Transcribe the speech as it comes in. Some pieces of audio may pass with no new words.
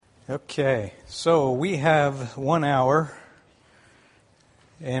Okay, so we have 1 hour,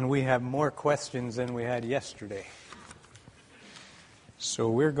 and we have more questions than we had yesterday. So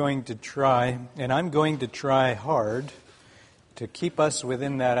we're going to try, and I'm going to try hard to keep us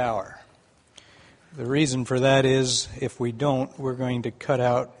within that hour. The reason for that is, if we don't, we're going to cut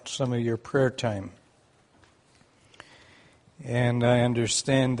out some of your prayer time. And I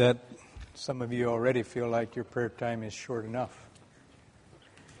understand that some of you already feel like your prayer time is short enough.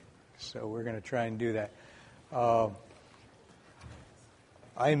 So we're going to try and do that.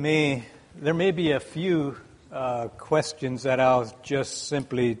 There may be a few questions that I'll just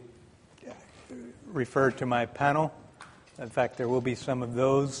simply refer to my panel. In fact, there will be some of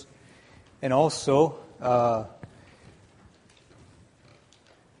those. And also,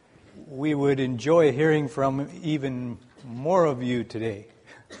 we would enjoy hearing from even more of you today.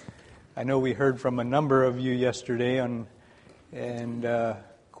 I know we heard from a number of you yesterday, and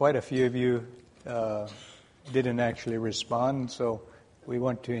quite a few of you didn't actually respond, so we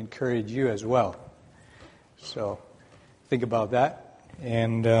want to encourage you as well. So think about that.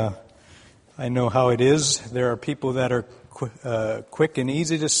 And I know how it is. There are people that are quick and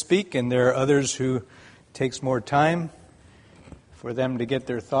easy to speak, and there are others who it takes more time for them to get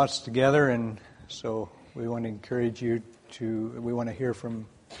their thoughts together. And so we want to encourage you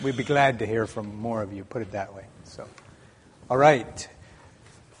we'd be glad to hear from more of you, put it that way. So, all right.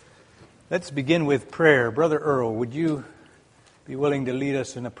 Let's begin with prayer. Brother Earl, would you be willing to lead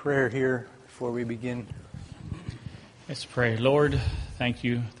us in a prayer here before we begin? Let's pray. Lord, thank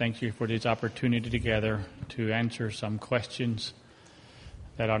you. Thank you for this opportunity together to answer some questions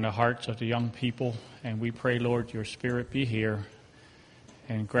that are on the hearts of the young people. And we pray, Lord, your Spirit be here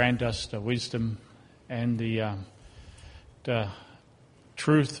and grant us the wisdom and the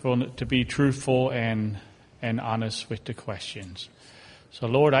truthful, to be truthful and honest with the questions. So,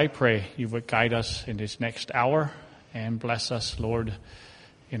 Lord, I pray you would guide us in this next hour and bless us, Lord,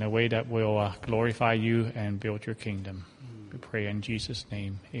 in a way that will glorify you and build your kingdom. We pray in Jesus'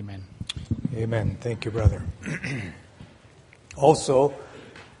 name. Amen. Amen. Thank you, brother. Also,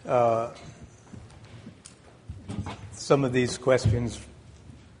 some of these questions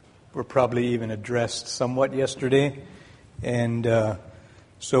were probably even addressed somewhat yesterday, and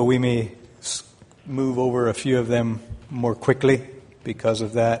so we may move over a few of them more quickly because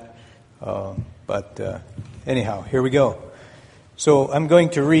of that. But anyhow, here we go. So I'm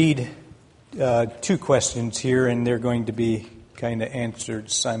going to read two questions here, and they're going to be kind of answered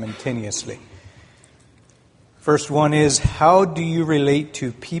simultaneously. First one is, how do you relate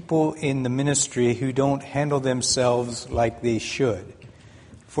to people in the ministry who don't handle themselves like they should?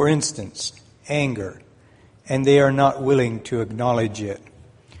 For instance, anger, and they are not willing to acknowledge it.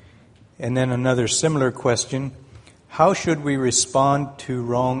 And then another similar question, how should we respond to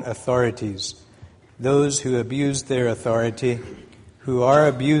wrong authorities? Those who abuse their authority, who are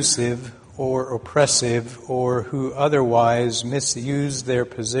abusive or oppressive, or who otherwise misuse their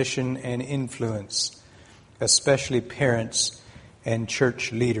position and influence, especially parents and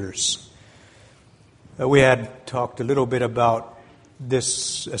church leaders. We had talked a little bit about a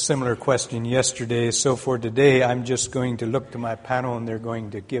similar question yesterday, so for today I'm just going to look to my panel and they're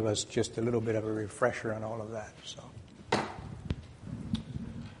going to give us just a little bit of a refresher on all of that. So.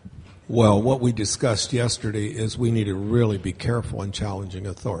 Well, what we discussed yesterday is we need to really be careful in challenging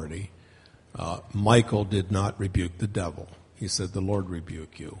authority. Michael did not rebuke the devil. He said, the Lord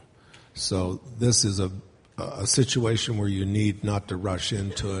rebuke you. So this is a situation where you need not to rush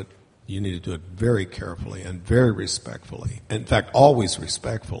into it. You need to do it very carefully and very respectfully. In fact, always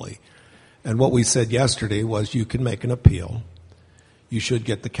respectfully. And what we said yesterday was you can make an appeal. You should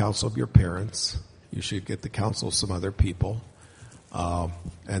get the counsel of your parents. You should get the counsel of some other people.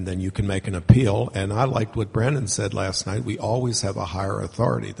 And then you can make an appeal. And I liked what Brandon said last night. We always have a higher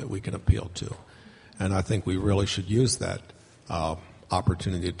authority that we can appeal to. And I think we really should use that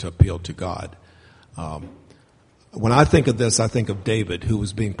opportunity to appeal to God. When I think of this, I think of David, who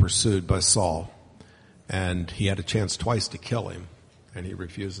was being pursued by Saul. And he had a chance twice to kill him, and he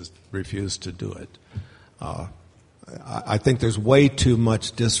refused to do it. I think there's way too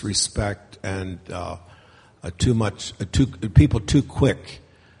much disrespect and people too quick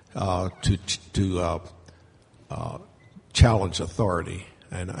to challenge authority.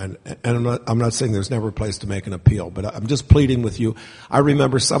 And I'm not saying there's never a place to make an appeal, but I'm just pleading with you. I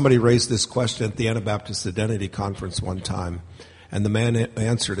remember somebody raised this question at the Anabaptist Identity Conference one time, and the man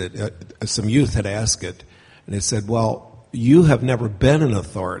answered it. Some youth had asked it, and they said, well, you have never been an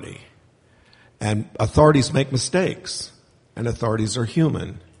authority, and authorities make mistakes, and authorities are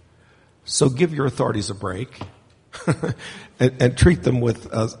human. So give your authorities a break and treat them with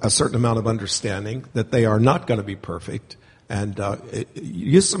a certain amount of understanding that they are not going to be perfect, and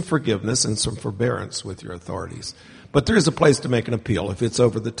use some forgiveness and some forbearance with your authorities. But there is a place to make an appeal. If it's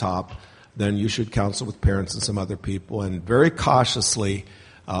over the top, then you should counsel with parents and some other people and very cautiously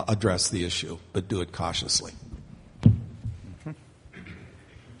address the issue, but do it cautiously.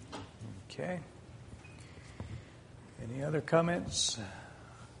 Okay. Any other comments?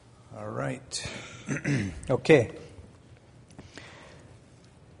 All right. Okay.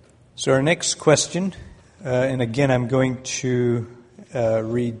 So our next question, and again I'm going to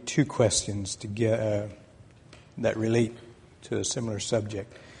read two questions to get, that relate to a similar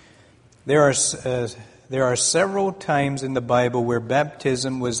subject. There are several times in the Bible where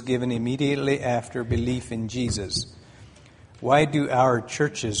baptism was given immediately after belief in Jesus. Why do our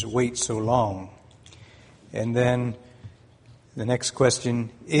churches wait so long? And then the next question,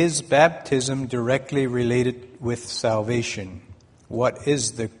 is baptism directly related with salvation? What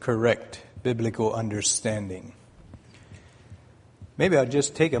is the correct biblical understanding? Maybe I'll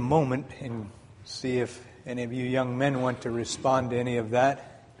just take a moment and see if any of you young men want to respond to any of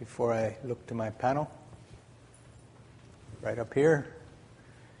that before I look to my panel. Right up here.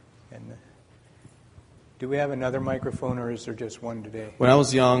 And do we have another microphone, or is there just one today? When I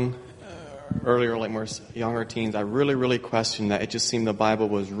was young, earlier, like more younger teens, I really questioned that. It just seemed the Bible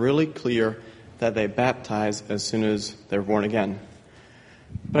was really clear that they baptize as soon as they're born again.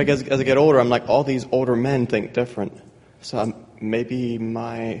 But I guess as I get older, I'm like, all these older men think different. So maybe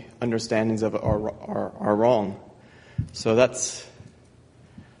my understandings of it are wrong. So that's,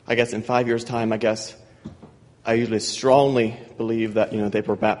 I guess in 5 years' time, I usually strongly believe that, they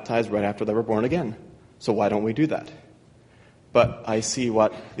were baptized right after they were born again. So why don't we do that? But I see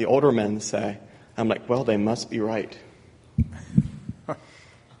what the older men say. I'm like, well, they must be right.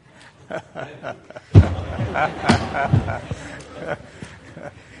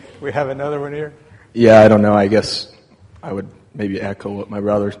 We have another one here. Yeah, I don't know. I guess I would maybe echo what my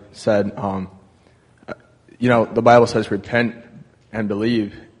brother said. The Bible says, repent and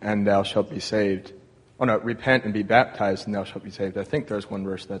believe, and thou shalt be saved. Oh, no, repent and be baptized, and thou shalt be saved. I think there's one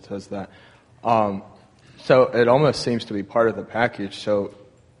verse that says that. So it almost seems to be part of the package. So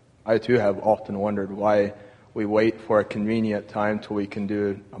I, too, have often wondered why we wait for a convenient time till we can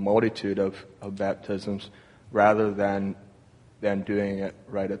do a multitude of baptisms rather than doing it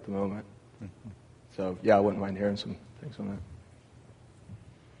right at the moment. Mm-hmm. So, yeah, I wouldn't mind hearing some things on that.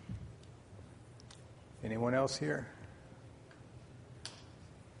 Anyone else here?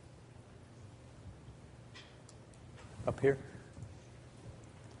 Up here?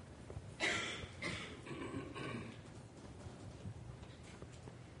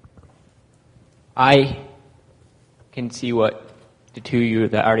 I can see what the two of you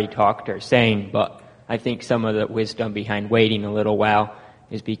that already talked are saying, but I think some of the wisdom behind waiting a little while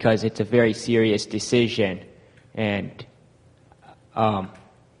is because it's a very serious decision, and I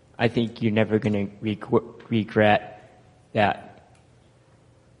think you're never going to regret that.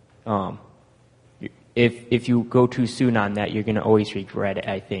 If you go too soon on that, you're going to always regret it,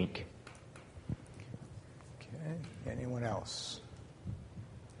 I think. Okay. Anyone else?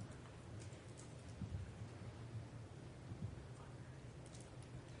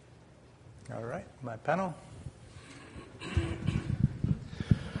 All right, my panel.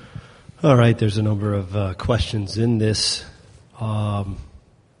 All right, there's a number of questions in this. I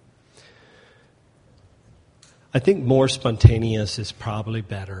think more spontaneous is probably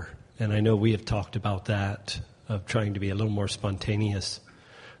better, and I know we have talked about that, of trying to be a little more spontaneous.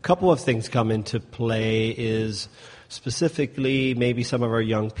 A couple of things come into play is specifically maybe some of our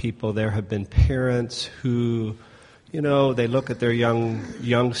young people. There have been parents who, they look at their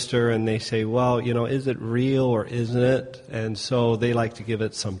youngster and they say, well, is it real or isn't it? And so they like to give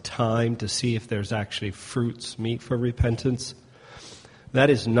it some time to see if there's actually fruits meet for repentance. That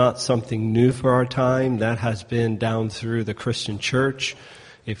is not something new for our time. That has been down through the Christian church.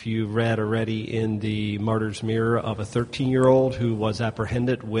 If you read already in the Martyr's Mirror of a 13-year-old who was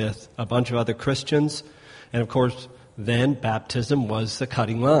apprehended with a bunch of other Christians, and of course, then baptism was the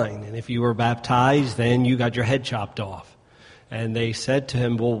cutting line. And if you were baptized, then you got your head chopped off. And they said to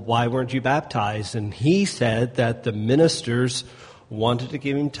him, well, why weren't you baptized? And he said that the ministers wanted to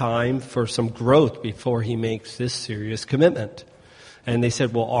give him time for some growth before he makes this serious commitment. And they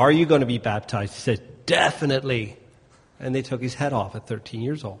said, well, are you going to be baptized? He said, definitely. And they took his head off at 13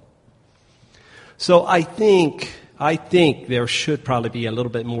 years old. So I think there should probably be a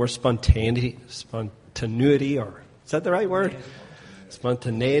little bit more spontaneity, or is that the right word?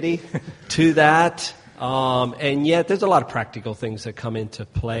 Spontaneity to that. And yet there's a lot of practical things that come into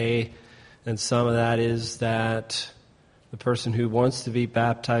play. And some of that is that the person who wants to be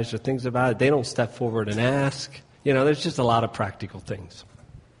baptized or thinks about it, they don't step forward and ask. There's just a lot of practical things.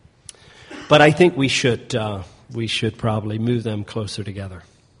 But I think we should probably move them closer together.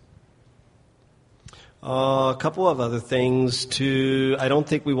 A couple of other things I don't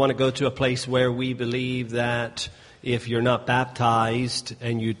think we want to go to a place where we believe that if you're not baptized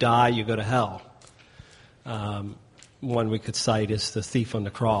and you die, you go to hell. One we could cite is the thief on the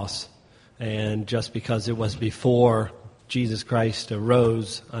cross. And just because it was before Jesus Christ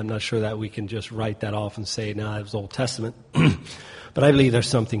arose, I'm not sure that we can just write that off and say, no, it was Old Testament. But I believe there's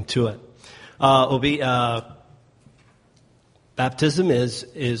something to it. Baptism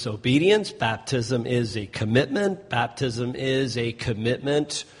is obedience. Baptism is a commitment. Baptism is a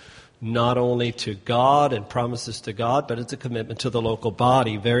commitment not only to God and promises to God, but it's a commitment to the local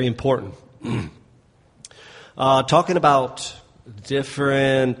body. Very important. Talking about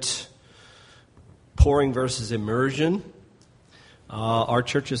different pouring versus immersion, our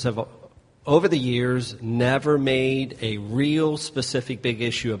churches have, over the years, never made a real specific big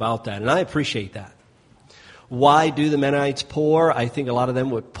issue about that, and I appreciate that. Why do the Mennonites pour? I think a lot of them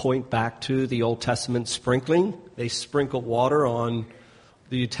would point back to the Old Testament sprinkling. They sprinkled water on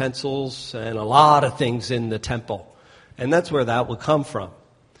the utensils and a lot of things in the temple. And that's where that would come from.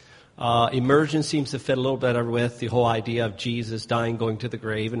 Immersion seems to fit a little better with the whole idea of Jesus dying, going to the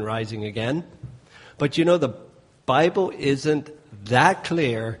grave, and rising again. But the Bible isn't that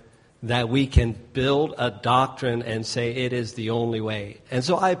clear that we can build a doctrine and say it is the only way. And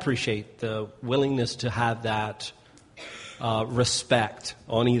so I appreciate the willingness to have that respect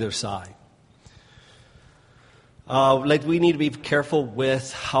on either side. We need to be careful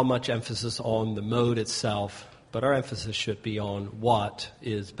with how much emphasis on the mode itself, but our emphasis should be on what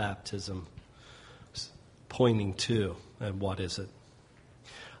is baptism pointing to, and what is it.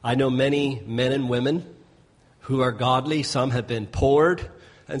 I know many men and women who are godly. Some have been poured,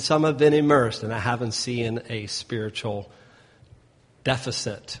 and some have been immersed, and I haven't seen a spiritual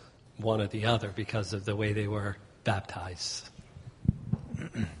deficit, one or the other, because of the way they were baptized.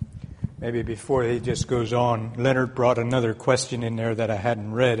 Maybe before he just goes on, Leonard brought another question in there that I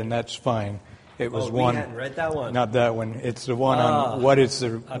hadn't read, and that's fine. It was one. You hadn't read that one? Not that one. It's the one on what is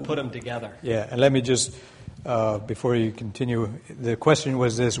the... I put them together. Yeah, and let me just, before you continue, the question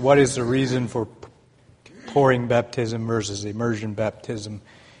was this: what is the reason for pouring baptism versus immersion baptism?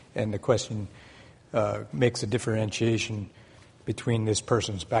 And the question makes a differentiation between this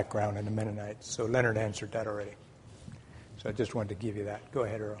person's background and the Mennonites. So Leonard answered that already. So I just wanted to give you that. Go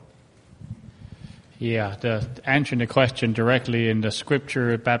ahead, Earl. Yeah, answering the question directly in the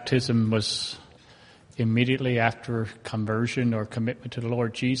scripture, baptism was immediately after conversion or commitment to the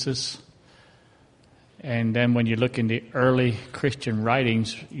Lord Jesus. And then when you look in the early Christian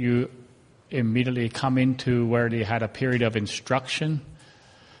writings, you immediately come into where they had a period of instruction.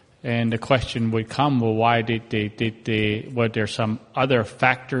 And the question would come, well, why were there some other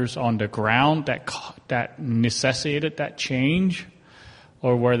factors on the ground that necessitated that change?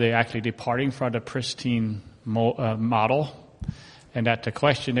 Or were they actually departing from the pristine model? And that the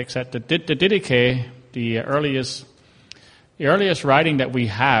question, except the Didache, the earliest writing that we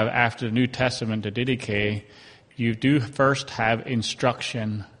have after the New Testament, the Didache, you do first have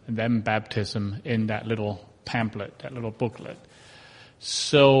instruction and then baptism in that little pamphlet, that little booklet.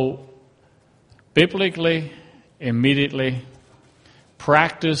 So, biblically, immediately,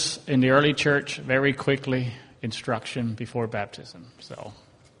 practice in the early church very quickly, instruction before baptism. So,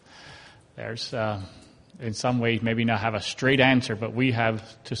 there's, in some ways, maybe not have a straight answer, but we have,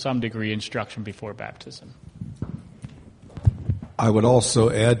 to some degree, instruction before baptism. I would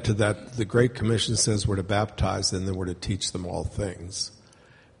also add to that, the Great Commission says we're to baptize and then we're to teach them all things.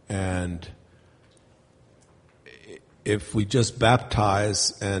 And if we just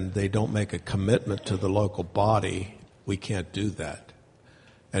baptize and they don't make a commitment to the local body, we can't do that.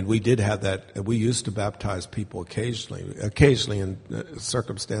 And we did have that. We used to baptize people occasionally in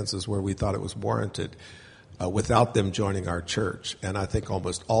circumstances where we thought it was warranted, without them joining our church. And I think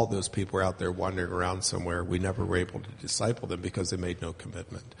almost all those people were out there wandering around somewhere. We never were able to disciple them because they made no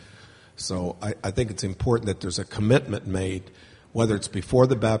commitment. So I think it's important that there's a commitment made, whether it's before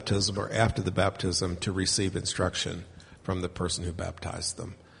the baptism or after the baptism, to receive instruction from the person who baptized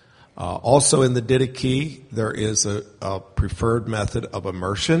them. Also in the Didache, there is a preferred method of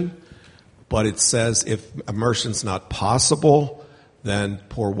immersion, but it says if immersion's not possible, then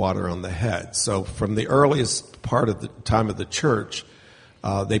pour water on the head. So from the earliest part of the time of the church,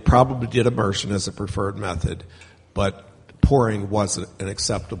 they probably did immersion as a preferred method, but pouring was an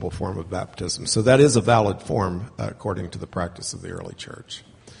acceptable form of baptism. So that is a valid form according to the practice of the early church.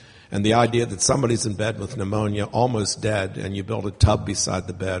 And the idea that somebody's in bed with pneumonia, almost dead, and you build a tub beside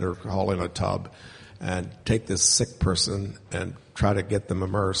the bed or haul in a tub and take this sick person and try to get them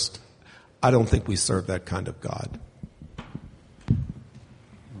immersed, I don't think we serve that kind of God.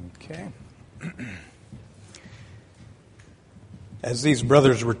 Okay. As these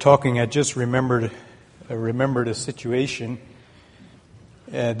brothers were talking, I just remembered a situation.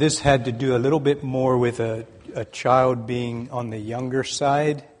 This had to do a little bit more with a child being on the younger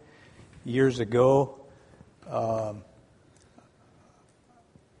side. Years ago,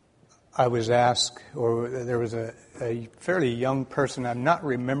 I was asked, or there was a fairly young person. I'm not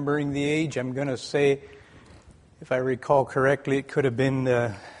remembering the age. I'm going to say, if I recall correctly, it could have been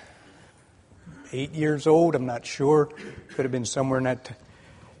 8 years old. I'm not sure. Could have been somewhere in that.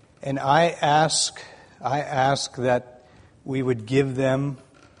 And I asked that we would give them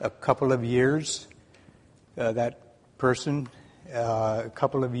a couple of years, that person, a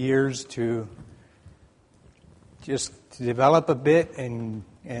couple of years to just to develop a bit and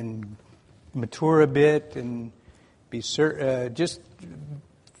mature a bit and be just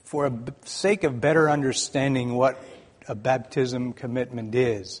for the sake of better understanding what a baptism commitment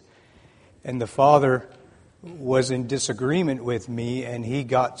is. And the father was in disagreement with me, and he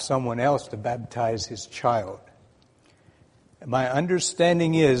got someone else to baptize his child. My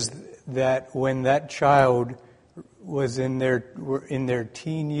understanding is that when that child was in their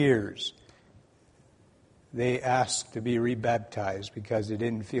teen years, they asked to be rebaptized because they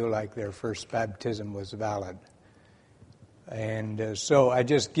didn't feel like their first baptism was valid. And so I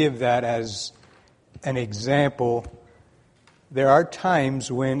just give that as an example. There are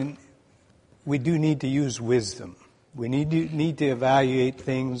times when we do need to use wisdom. We need to evaluate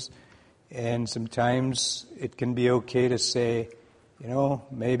things, and sometimes it can be okay to say,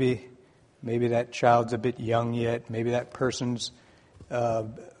 maybe that child's a bit young yet. Maybe that person's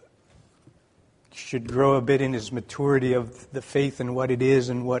should grow a bit in his maturity of the faith and what it is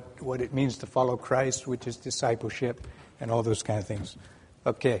and what it means to follow Christ, which is discipleship and all those kind of things.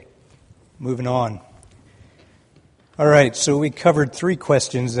 Okay, moving on. All right, so we covered 3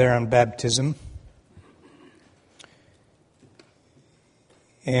 questions there on baptism.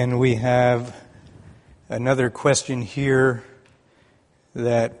 And we have another question here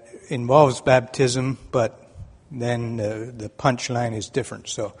that involves baptism, but then the punchline is different.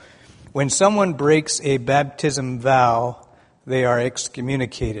 So, when someone breaks a baptism vow, they are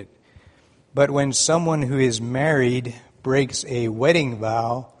excommunicated. But when someone who is married breaks a wedding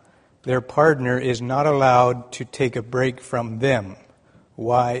vow, their partner is not allowed to take a break from them.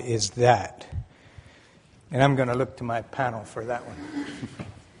 Why is that? And I'm going to look to my panel for that one.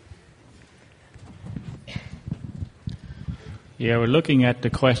 Yeah, we're looking at the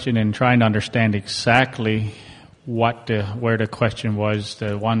question and trying to understand exactly where the question was.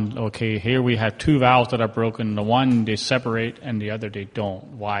 The one, okay, here we have 2 vows that are broken. The one they separate and the other they don't.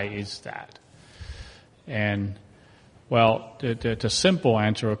 Why is that? And well, the simple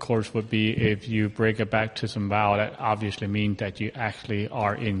answer, of course, would be if you break a baptism vow, that obviously means that you actually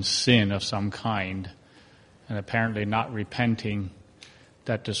are in sin of some kind and apparently not repenting,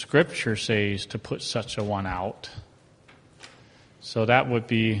 that the Scripture says to put such a one out. So that would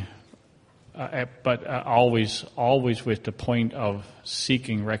be, but always with the point of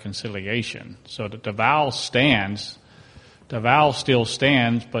seeking reconciliation. So that the vow stands. The vow still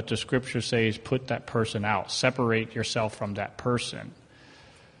stands, but the Scripture says put that person out. Separate yourself from that person.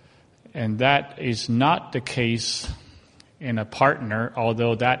 And that is not the case in a partner,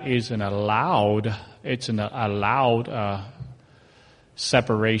 although that is an allowed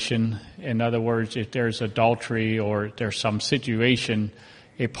separation. In other words, if there's adultery or there's some situation,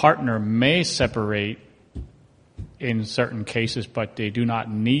 a partner may separate in certain cases, but they do not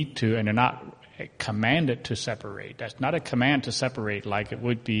need to, and they're not commanded to separate. That's not a command to separate like it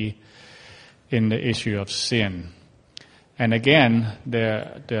would be in the issue of sin. And again,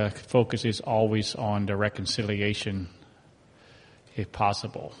 the focus is always on the reconciliation, if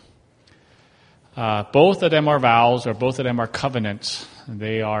possible. Both of them are vows, or both of them are covenants.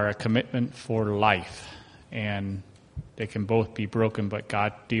 They are a commitment for life, and they can both be broken, but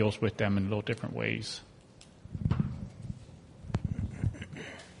God deals with them in little different ways.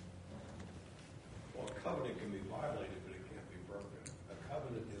 Well, a covenant can be violated, but it can't be broken. A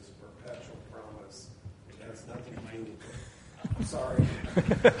covenant is a perpetual promise. It has nothing to do with it. I'm sorry.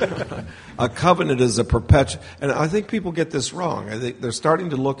 A covenant is a perpetual, and I think people get this wrong. I think they're starting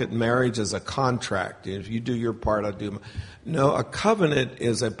to look at marriage as a contract. If you do your part, I do. No, a covenant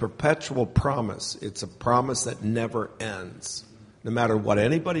is a perpetual promise. It's a promise that never ends. No matter what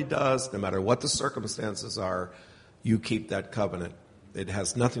anybody does, no matter what the circumstances are, you keep that covenant It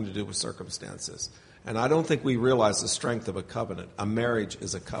has nothing to do with circumstances. And I don't think we realize the strength of a covenant. A marriage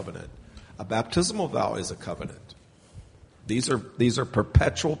is a covenant. A baptismal vow is a covenant. These are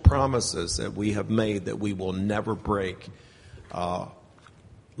perpetual promises that we have made that we will never break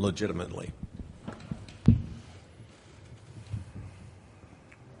legitimately.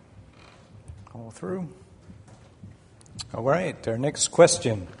 All through? All right, our next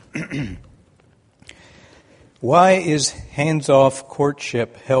question. Why is hands-off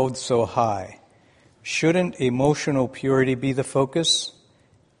courtship held so high? Shouldn't emotional purity be the focus,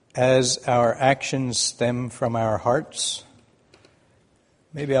 as our actions stem from our hearts?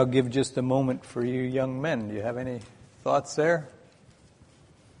 Maybe I'll give just a moment for you young men. Do you have any thoughts there?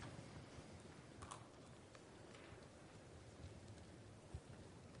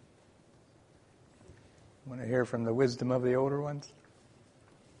 Want to hear from the wisdom of the older ones?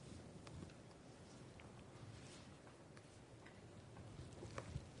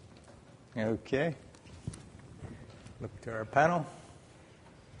 Okay. Look to our panel.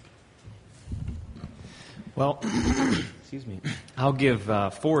 Well, excuse me. I'll give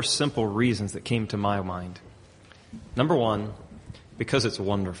 4 simple reasons that came to my mind. Number 1, because it's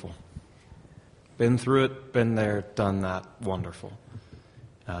wonderful. Been through it, been there, done that, wonderful.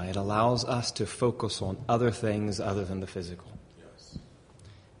 It allows us to focus on other things other than the physical. Yes.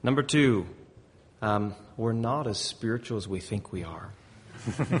 Number 2, we're not as spiritual as we think we are.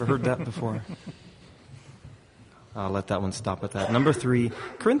 Ever heard that before? I'll let that one stop at that. Number 3,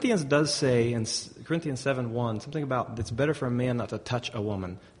 Corinthians does say in Corinthians 7:1 something about it's better for a man not to touch a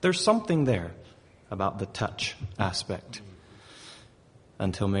woman. There's something there about the touch aspect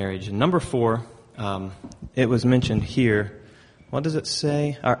until marriage. And number 4, it was mentioned here. What does it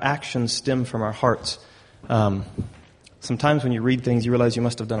say? Our actions stem from our hearts. Sometimes when you read things, you realize you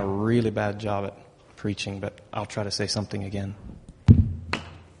must have done a really bad job at preaching, but I'll try to say something again.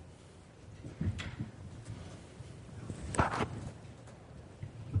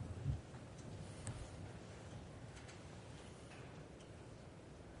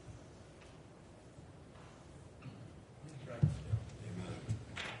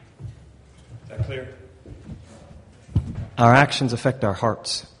 Our actions affect our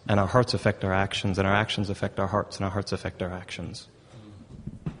hearts, and our hearts affect our actions, and our actions affect our hearts, and our hearts affect our actions.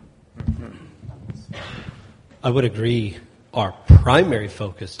 I would agree our primary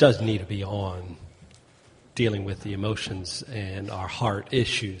focus does need to be on dealing with the emotions and our heart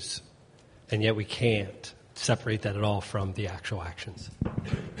issues, and yet we can't separate that at all from the actual actions.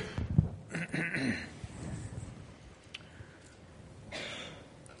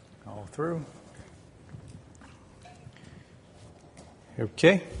 All through?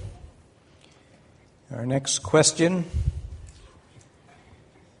 Okay. Our next question.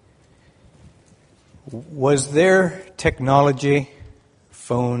 Was there technology,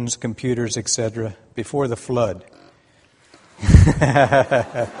 phones, computers, etc., before the flood?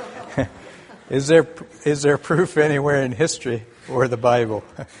 Is there proof anywhere in history or the Bible?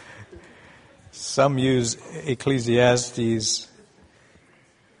 Some use Ecclesiastes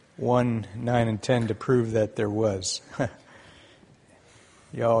 1, 9, and 10 to prove that there was.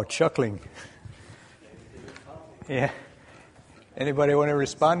 Y'all chuckling. Yeah. Anybody want to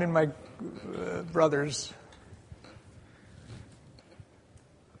respond in my brothers?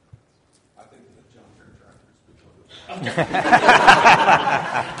 I think the John Deere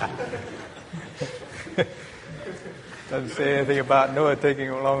tractors. Doesn't say anything about Noah taking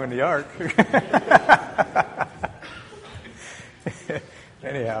along in the ark.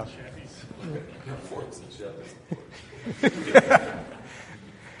 Anyhow.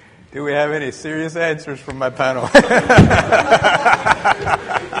 Do we have any serious answers from my panel?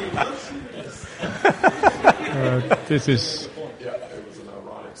 This is. Yeah, it was an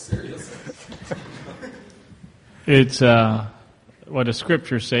ironic serious. It's what the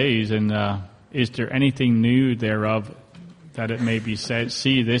scripture says, and is there anything new thereof that it may be said?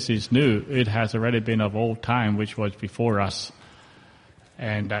 See, this is new. It has already been of old time, which was before us.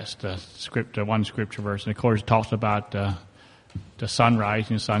 And that's the one scripture verse. And of course, it talks about the sun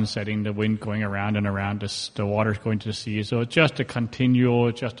rising, sun setting, the wind going around and around, the waters going to the sea. So it's just a continual,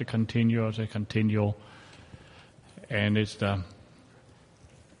 and it's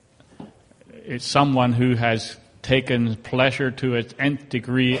someone who has taken pleasure to its nth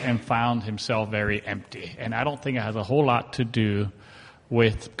degree and found himself very empty. And I don't think it has a whole lot to do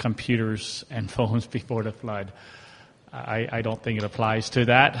with computers and phones before the flood. I don't think it applies to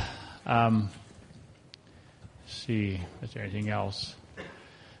that. See, is there anything else?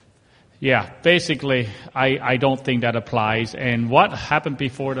 Yeah, basically, I don't think that applies. And what happened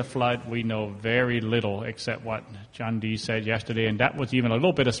before the flood, we know very little except what John D. said yesterday. And that was even a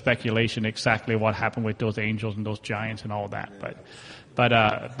little bit of speculation exactly what happened with those angels and those giants and all that.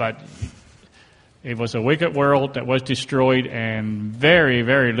 But it was a wicked world that was destroyed, and very,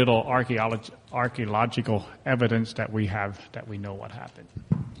 very little archaeological evidence that we have that we know what happened.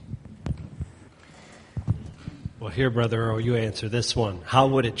 Well, here, Brother Earl, you answer this one. How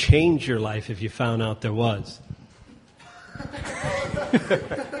would it change your life if you found out there was?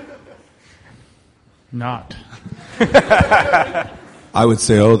 Not. I would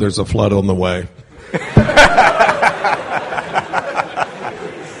say, there's a flood on the way.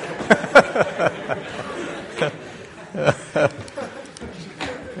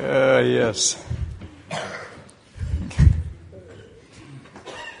 Yes.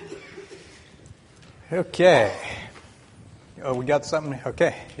 Okay. Oh, we got something?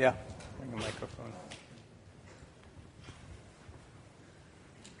 Okay, yeah. Bring a microphone.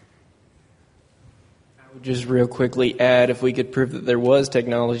 I would just real quickly add, if we could prove that there was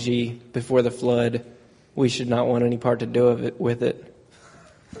technology before the flood, we should not want any part to do with it.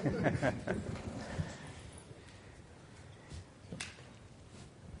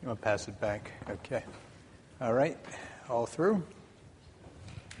 You want to pass it back? Okay. All right. All through?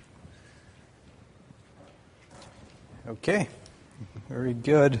 Okay. Very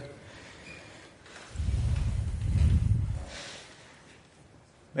good.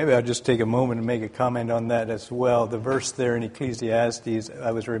 Maybe I'll just take a moment and make a comment on that as well. The verse there in Ecclesiastes, I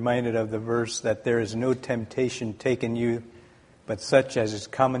was reminded of the verse that there is no temptation taken you, but such as is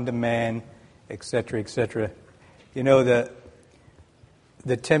common to man, etc., etc. You know, the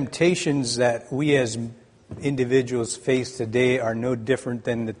temptations that we as individuals face today are no different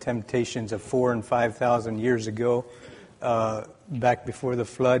than the temptations of 4,000 and 5,000 years ago, back before the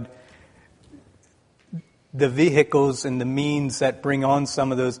flood. The vehicles and the means that bring on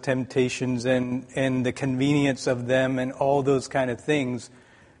some of those temptations and the convenience of them and all those kind of things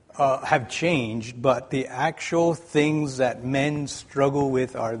have changed, but the actual things that men struggle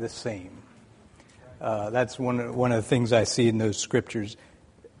with are the same. That's one of the things I see in those scriptures.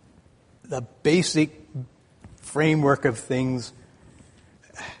 The basic framework of things,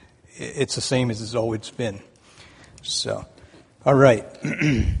 it's the same as it's always been. So, all right.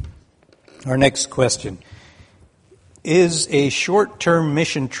 Our next question. Is a short-term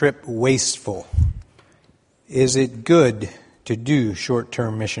mission trip wasteful? Is it good to do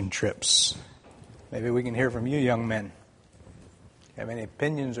short-term mission trips? Maybe we can hear from you, young men. Have any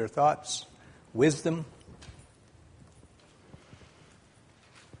opinions or thoughts? Wisdom?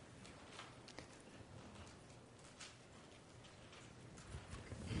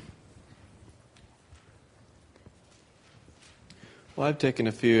 Well, I've taken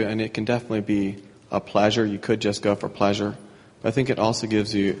a few, and it can definitely be a pleasure. You could just go for pleasure. But I think it also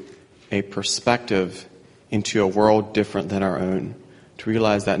gives you a perspective into a world different than our own, to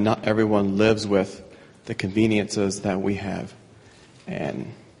realize that not everyone lives with the conveniences that we have.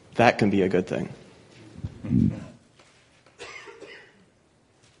 And that can be a good thing.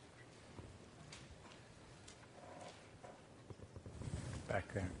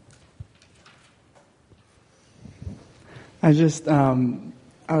 Back there.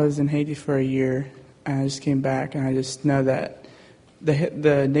 I was in Haiti for a year, and I just came back, and I just know that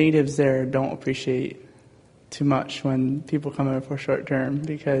the natives there don't appreciate too much when people come over for short term,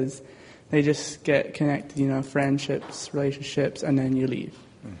 because they just get connected, friendships, relationships, and then you leave.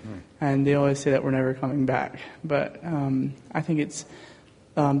 Mm-hmm. And they always say that we're never coming back. But I think it's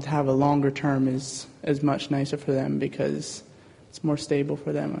to have a longer term is much nicer for them, because it's more stable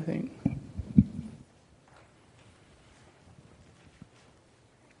for them, I think.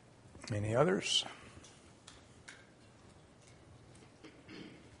 Any others?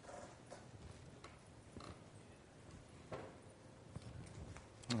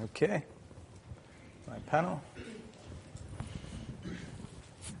 Okay. My panel.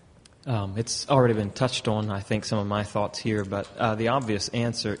 It's already been touched on, I think, some of my thoughts here, but the obvious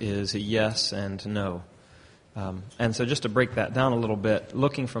answer is yes and no. And so just to break that down a little bit,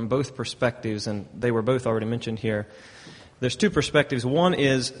 looking from both perspectives, and they were both already mentioned here, there's two perspectives. One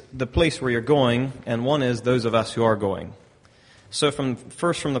is the place where you're going, and one is those of us who are going. So from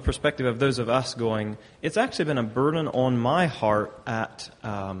the perspective of those of us going, it's actually been a burden on my heart at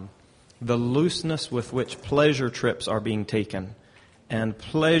the looseness with which pleasure trips are being taken. And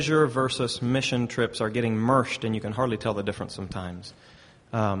pleasure versus mission trips are getting merged, and you can hardly tell the difference sometimes.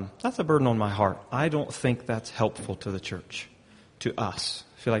 That's a burden on my heart. I don't think that's helpful to the church, to us.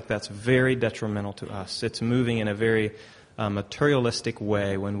 I feel like that's very detrimental to us. It's moving in a very materialistic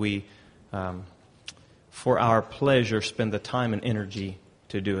way when we for our pleasure, spend the time and energy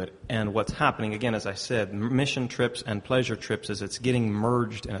to do it. And what's happening, again, as I said, mission trips and pleasure trips, is it's getting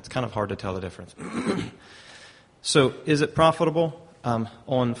merged, and it's kind of hard to tell the difference. So, is it profitable?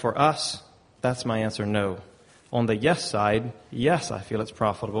 For us, that's my answer, no. On the yes side, yes, I feel it's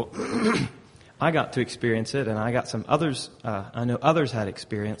profitable. I got to experience it, and I got some others, I know others had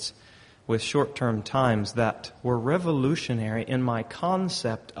experience with short-term times that were revolutionary in my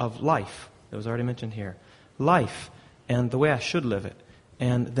concept of life. It was already mentioned here. Life, and the way I should live it,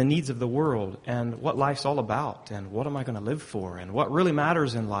 and the needs of the world, and what life's all about, and what am I going to live for, and what really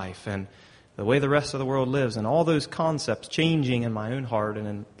matters in life, and the way the rest of the world lives, and all those concepts changing in my own heart and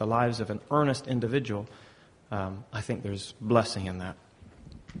in the lives of an earnest individual. I think there's blessing in that.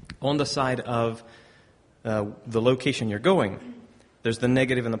 On the side of the location you're going, there's the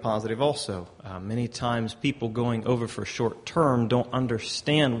negative and the positive also. Many times people going over for short term don't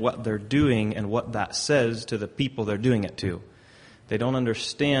understand what they're doing and what that says to the people they're doing it to. They don't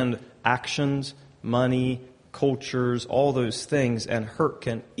understand actions, money, cultures, all those things, and hurt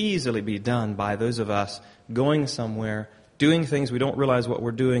can easily be done by those of us going somewhere, doing things we don't realize what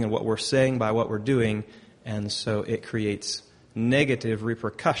we're doing and what we're saying by what we're doing, and so it creates negative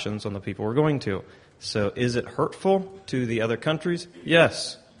repercussions on the people we're going to. So is it hurtful to the other countries?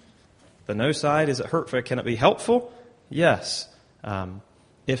 Yes. The no side, is it hurtful? Can it be helpful? Yes.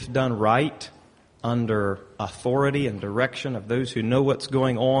 If done right, under authority and direction of those who know what's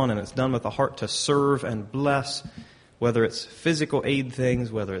going on, and it's done with a heart to serve and bless, whether it's physical aid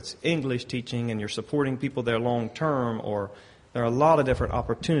things, whether it's English teaching and you're supporting people there long term, or there are a lot of different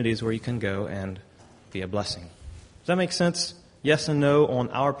opportunities where you can go and be a blessing. Does that make sense? Yes and no on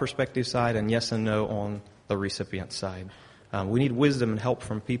our perspective side, and yes and no on the recipient side. We need wisdom and help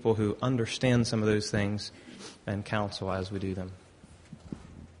from people who understand some of those things and counsel as we do them.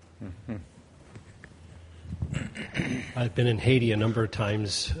 Mm-hmm. I've been in Haiti a number of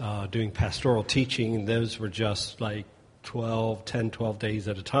times doing pastoral teaching. Those were just like 12 days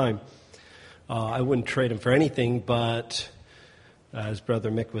at a time. I wouldn't trade them for anything, but as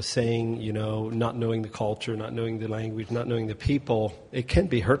Brother Mick was saying, not knowing the culture, not knowing the language, not knowing the people, it can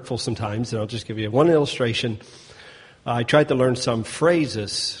be hurtful sometimes. And I'll just give you one illustration. I tried to learn some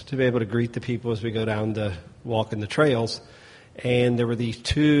phrases to be able to greet the people as we go down the walk in the trails. And there were these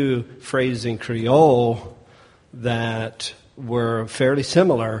two phrases in Creole that were fairly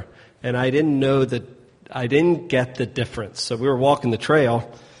similar, and I didn't get the difference. So we were walking the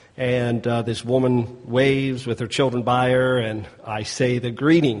trail, and this woman waves with her children by her, and I say the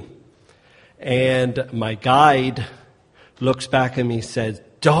greeting. And my guide looks back at me and says,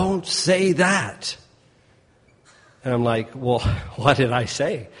 "Don't say that." And I'm like, "Well, what did I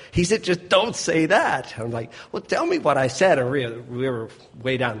say?" He said, "Just don't say that." I'm like, "Well, tell me what I said." And we were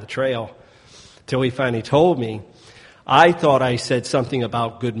way down the trail till he finally told me. I thought I said something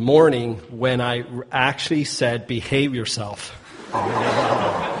about good morning when I actually said behave yourself.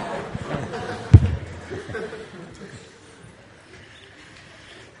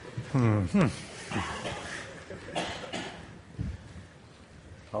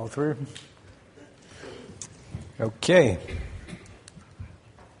 All through? Okay.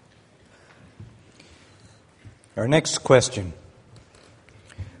 Our next question.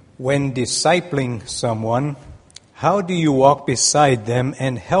 When discipling someone, how do you walk beside them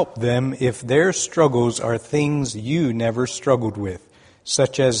and help them if their struggles are things you never struggled with,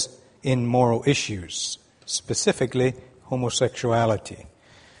 such as in moral issues, specifically homosexuality?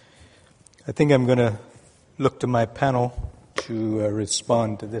 I think I'm going to look to my panel to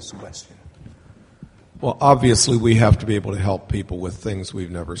respond to this question. Well, obviously, we have to be able to help people with things we've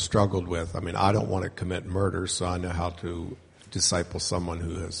never struggled with. I mean, I don't want to commit murder, so I know how to disciple someone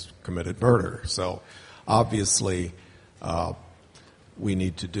who has committed murder. So, obviously, we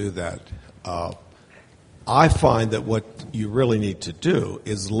need to do that. I find that what you really need to do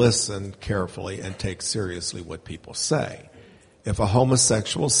is listen carefully and take seriously what people say. If a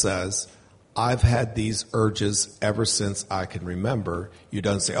homosexual says, "I've had these urges ever since I can remember," you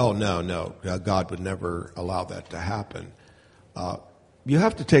don't say, "Oh, no, God would never allow that to happen." You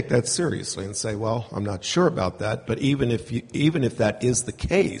have to take that seriously and say, "Well, I'm not sure about that," but even if that is the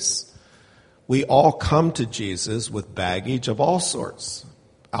case, we all come to Jesus with baggage of all sorts.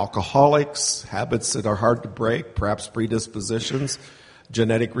 Alcoholics, habits that are hard to break, perhaps predispositions.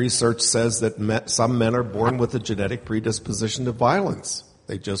 Genetic research says that some men are born with a genetic predisposition to violence.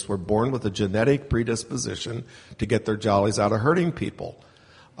 They just were born with a genetic predisposition to get their jollies out of hurting people.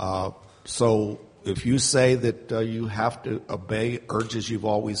 So if you say that you have to obey urges you've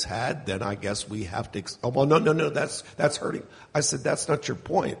always had, then I guess we have to. Oh, well, no, that's hurting. I said, that's not your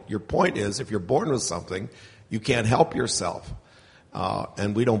point. Your point is, if you're born with something, you can't help yourself.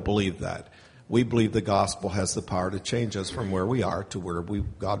 And we don't believe that. We believe the gospel has the power to change us from where we are to where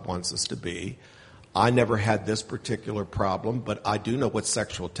God wants us to be. I never had this particular problem, but I do know what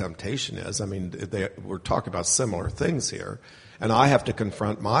sexual temptation is. I mean, we're talking about similar things here. And I have to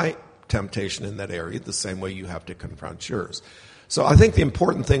confront my temptation in that area the same way you have to confront yours. So I think the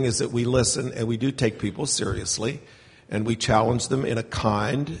important thing is that we listen and we do take people seriously and we challenge them in a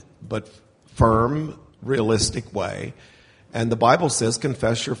kind but firm, realistic way. And the Bible says,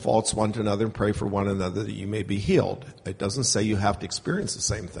 confess your faults one to another and pray for one another that you may be healed. It doesn't say you have to experience the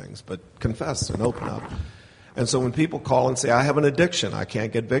same things, but confess and open up. And so when people call and say, I have an addiction, I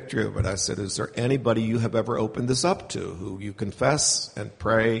can't get victory over it, I said, is there anybody you have ever opened this up to who you confess and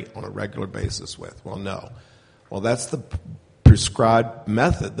pray on a regular basis with? Well, no. Well, that's the prescribed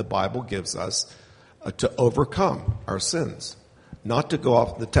method the Bible gives us to overcome our sins. Not to go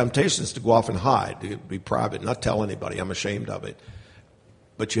off, the temptation is to go off and hide, to be private, not tell anybody, I'm ashamed of it.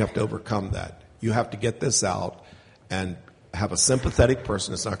 But you have to overcome that. You have to get this out and have a sympathetic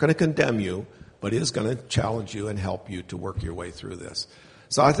person. It's not going to condemn you, but is going to challenge you and help you to work your way through this.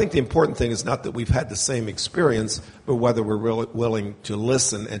 So I think the important thing is not that we've had the same experience, but whether we're really willing to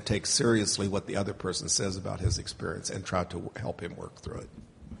listen and take seriously what the other person says about his experience and try to help him work through it.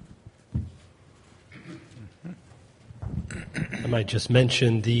 I might just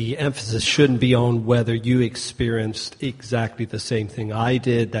mention the emphasis shouldn't be on whether you experienced exactly the same thing I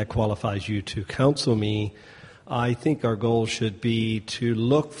did. That qualifies you to counsel me. I think our goal should be to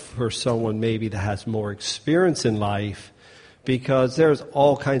look for someone maybe that has more experience in life, because there's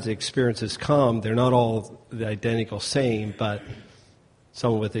all kinds of experiences come. They're not all the identical same, but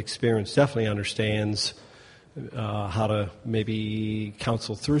someone with experience definitely understands how to maybe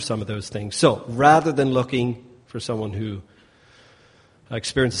counsel through some of those things. So rather than looking for someone who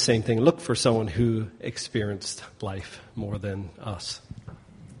experienced the same thing, look for someone who experienced life more than us.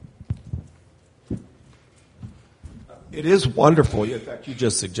 It is wonderful. In fact, you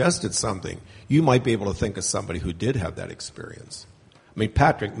just suggested something. You might be able to think of somebody who did have that experience. I mean,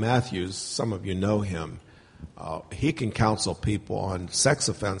 Patrick Matthews, some of you know him. He can counsel people on sex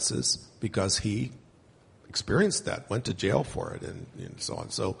offenses because he experienced that, went to jail for it, and so on.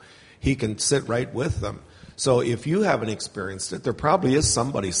 So he can sit right with them. So if you haven't experienced it, there probably is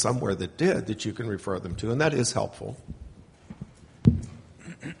somebody somewhere that did that you can refer them to, and that is helpful.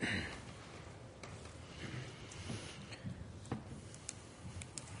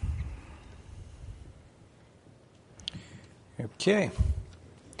 Okay.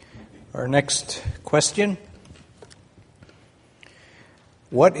 Our next question.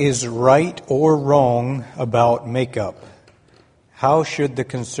 What is right or wrong about makeup? How should the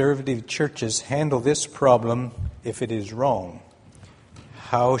conservative churches handle this problem if it is wrong?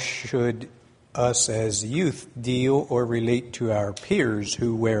 How should us as youth deal or relate to our peers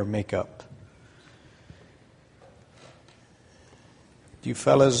who wear makeup? Do you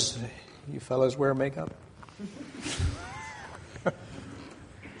fellas wear makeup? Do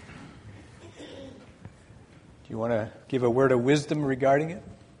you want to give a word of wisdom regarding it?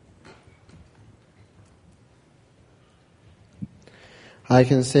 I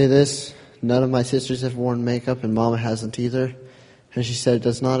can say this, none of my sisters have worn makeup and Mama hasn't either. And she said it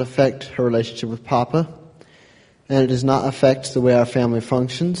does not affect her relationship with Papa. And it does not affect the way our family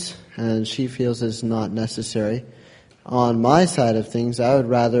functions. And she feels it's not necessary. On my side of things, I would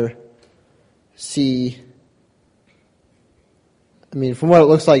rather see, from what it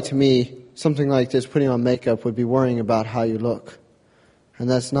looks like to me, something like this, putting on makeup, would be worrying about how you look. And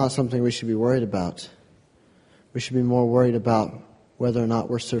that's not something we should be worried about. We should be more worried about whether or not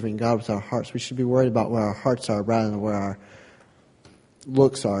we're serving God with our hearts. We should be worried about where our hearts are rather than where our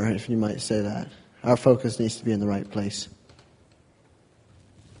looks are, if you might say that. Our focus needs to be in the right place.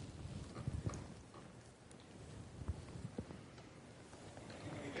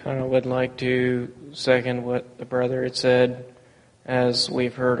 Kind of would like to second what the brother had said. As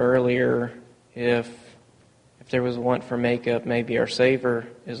we've heard earlier, if there was want for makeup, maybe our savor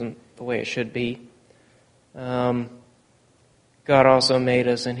isn't the way it should be. God also made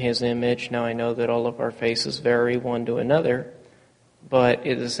us in His image. Now I know that all of our faces vary one to another, but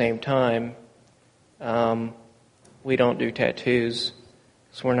at the same time, we don't do tattoos,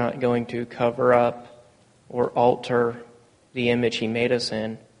 so we're not going to cover up or alter the image He made us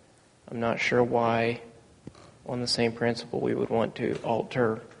in. I'm not sure why, on the same principle, we would want to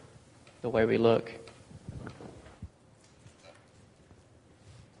alter the way we look.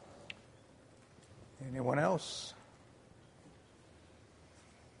 Anyone else?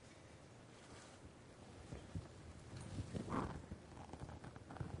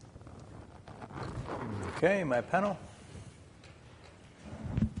 Okay, my panel.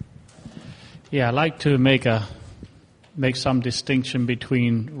 Yeah, I'd like to make some distinction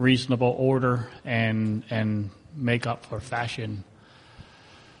between reasonable order and makeup for fashion.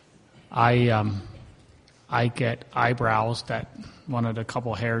 I get eyebrows that one of the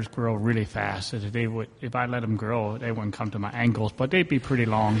couple hairs grow really fast. They would, if I let them grow, they wouldn't come to my ankles, but they'd be pretty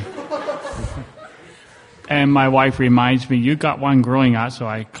long. And my wife reminds me, you got one growing out, so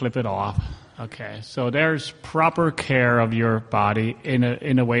I clip it off. Okay, so there's proper care of your body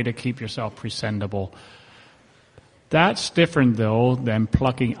in a way to keep yourself presentable. That's different, though, than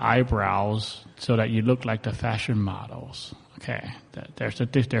plucking eyebrows so that you look like the fashion models. Okay, there's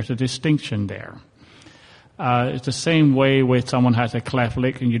a distinction there. It's the same way with someone has a cleft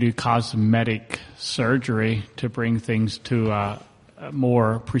lip and you do cosmetic surgery to bring things to a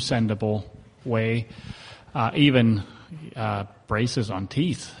more presentable way. Even braces on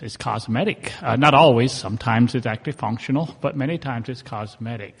teeth is cosmetic. Not always. Sometimes it's actually functional, but many times it's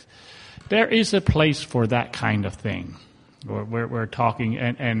cosmetic. There is a place for that kind of thing. We're talking,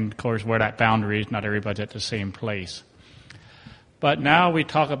 and of course where that boundary is, not everybody's at the same place. But now we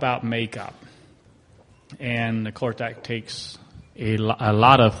talk about makeup. And of course that takes a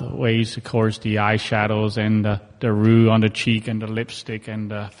lot of ways. Of course the eyeshadows and the rouge on the cheek and the lipstick and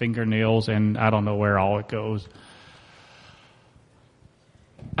the fingernails, and I don't know where all it goes.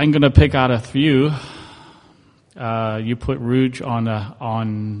 I'm going to pick out a few. You put rouge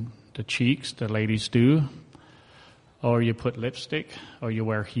on the cheeks, the ladies do, or you put lipstick, or you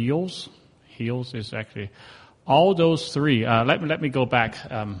wear heels. Heels is actually all those three. Let me go back.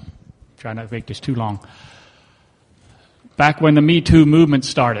 Try not to make this too long. Back when the Me Too movement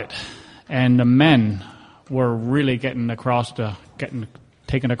started, and the men were really getting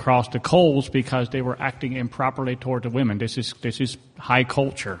taken across the coals because they were acting improperly toward the women. This is high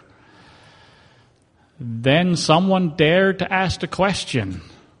culture. Then someone dared to ask the question,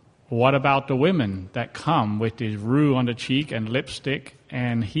 what about the women that come with this rouge on the cheek and lipstick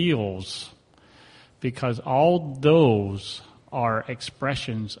and heels? Because all those are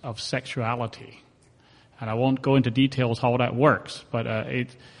expressions of sexuality. And I won't go into details how that works, but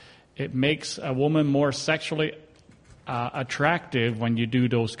it makes a woman more sexually attractive when you do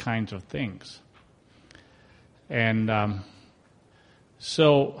those kinds of things. And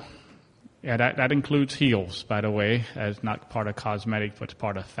that includes heels, by the way, as not part of cosmetic, but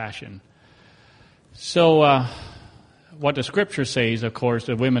part of fashion. So what the scripture says, of course,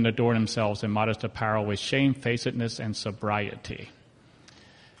 the women adorn themselves in modest apparel with shamefacedness and sobriety.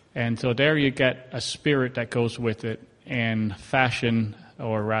 And so there you get a spirit that goes with it, and fashion,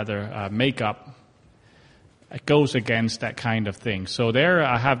 or rather makeup, it goes against that kind of thing. So there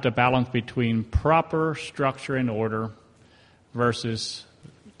I have the balance between proper structure and order versus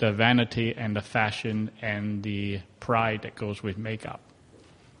the vanity and the fashion and the pride that goes with makeup.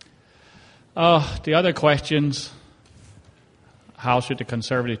 The other questions, how should the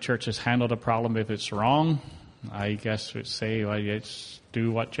conservative churches handle the problem if it's wrong? I guess we'd say, well, let's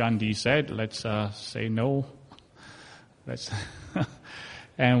do what John D. said. Let's say no.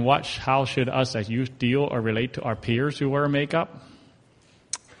 And watch how should us as youth deal or relate to our peers who wear makeup?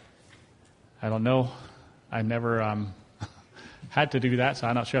 I don't know. I never had to do that, so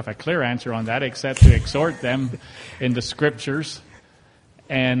I'm not sure if I have a clear answer on that, except to exhort them in the scriptures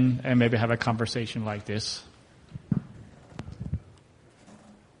and maybe have a conversation like this.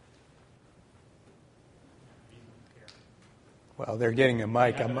 Well, they're getting a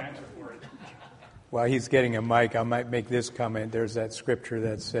mic. While he's getting a mic, I might make this comment. There's that scripture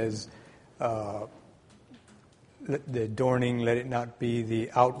that says, the adorning, let it not be the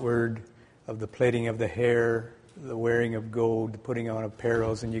outward of the plaiting of the hair, the wearing of gold, the putting on of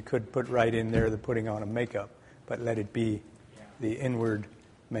apparels, and you could put right in there the putting on of makeup, but let it be the inward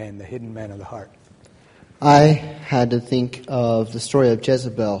man, the hidden man of the heart. I had to think of the story of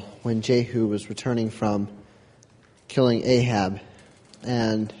Jezebel when Jehu was returning from killing Ahab,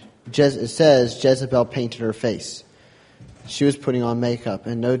 and it says Jezebel painted her face. She was putting on makeup,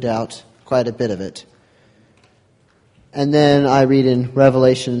 and no doubt quite a bit of it. And then I read in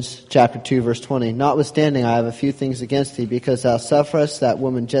Revelations chapter 2, verse 20, notwithstanding I have a few things against thee, because thou sufferest that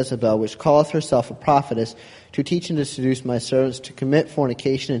woman Jezebel, which calleth herself a prophetess, to teach and to seduce my servants, to commit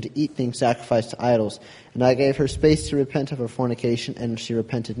fornication, and to eat things sacrificed to idols. And I gave her space to repent of her fornication, and she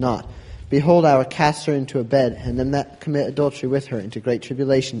repented not. Behold, I will cast her into a bed, and them that commit adultery with her into great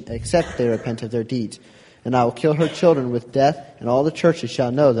tribulation, except they repent of their deeds. And I will kill her children with death, and all the churches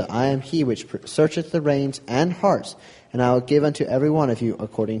shall know that I am he which searcheth the reins and hearts, and I will give unto every one of you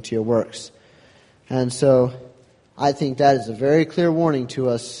according to your works. And so I think that is a very clear warning to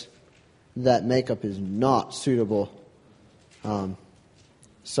us that makeup is not suitable.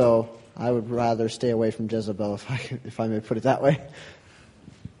 So I would rather stay away from Jezebel, if I may put it that way.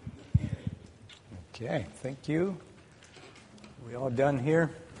 Okay, thank you. We all done here?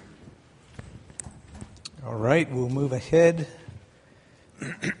 All right, we'll move ahead.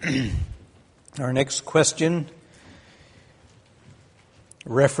 Our next question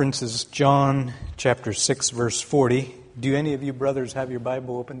references John chapter 6, verse 40. Do any of you brothers have your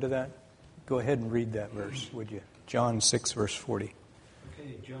Bible open to that? Go ahead and read that verse, would you? John 6, verse 40.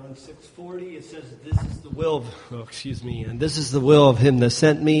 Okay, John 6:40, it says, and this is the will of him that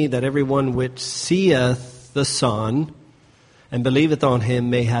sent me, that everyone which seeth the Son and believeth on him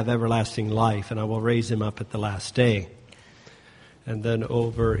may have everlasting life, and I will raise him up at the last day. And then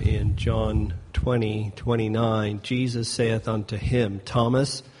over in John 20:29, Jesus saith unto him,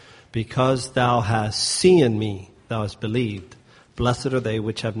 Thomas, because thou hast seen me, thou hast believed. Blessed are they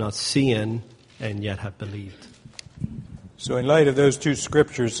which have not seen and yet have believed. So in light of those two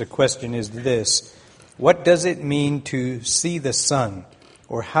scriptures, the question is this: what does it mean to see the Son?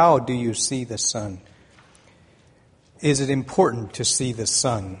 Or how do you see the Son? Is it important to see the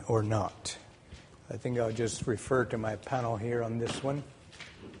Son or not? I think I'll just refer to my panel here on this one.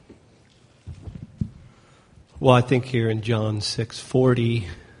 Well, I think here in John 6:40,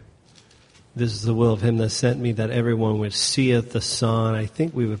 this is the will of him that sent me, that everyone which seeth the Son. I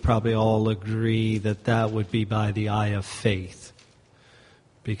think we would probably all agree that that would be by the eye of faith.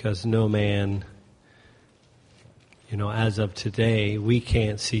 Because no man, as of today, we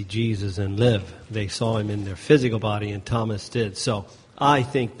can't see Jesus and live. They saw him in their physical body, and Thomas did. So I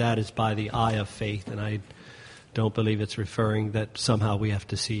think that is by the eye of faith, and I don't believe it's referring that somehow we have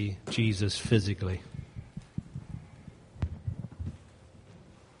to see Jesus physically.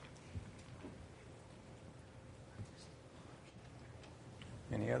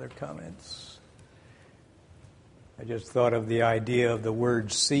 Any other comments? I just thought of the idea of the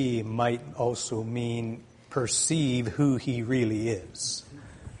word see might also mean perceive who he really is.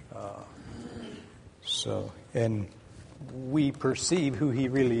 And we perceive who he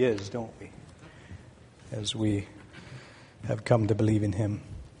really is, don't we? As we have come to believe in him.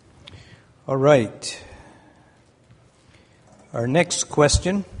 All right. Our next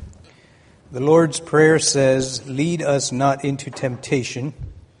question. The Lord's Prayer says, lead us not into temptation.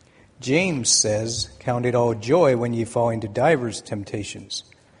 James says, count it all joy when ye fall into divers temptations.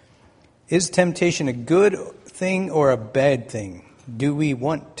 Is temptation a good thing or a bad thing? Do we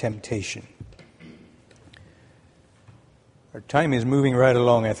want temptation? Our time is moving right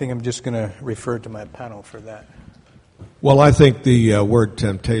along. I think I'm just going to refer to my panel for that. Well, I think the word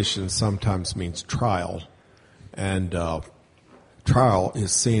temptation sometimes means trial. And trial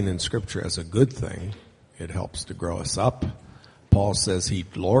is seen in Scripture as a good thing. It helps to grow us up. Paul says he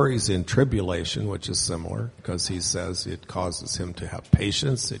glories in tribulation, which is similar, because he says it causes him to have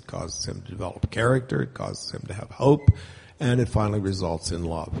patience, it causes him to develop character, it causes him to have hope, and it finally results in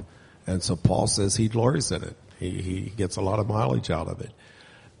love. And so Paul says he glories in it. He gets a lot of mileage out of it.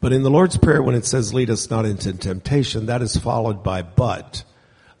 But in the Lord's Prayer, when it says, lead us not into temptation, that is followed by but.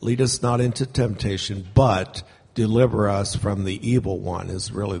 Lead us not into temptation, but deliver us from the evil one,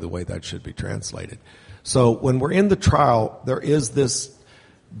 is really the way that should be translated. So when we're in the trial, there is this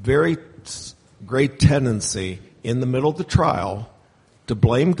very great tendency in the middle of the trial to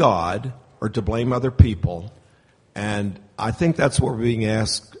blame God or to blame other people. And I think that's what we're being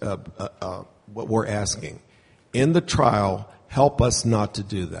asked, what we're asking. In the trial, help us not to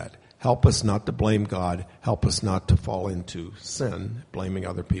do that. Help us not to blame God. Help us not to fall into sin, blaming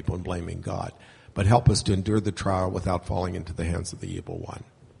other people and blaming God. But help us to endure the trial without falling into the hands of the evil one.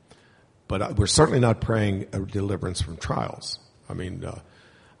 But we're certainly not praying a deliverance from trials. I mean,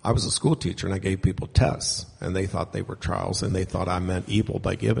 I was a school teacher and I gave people tests and they thought they were trials and they thought I meant evil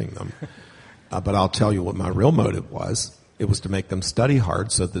by giving them. But I'll tell you what my real motive was. It was to make them study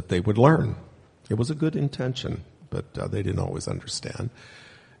hard so that they would learn. It was a good intention, but they didn't always understand.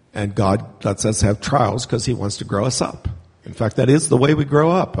 And God lets us have trials because he wants to grow us up. In fact, that is the way we grow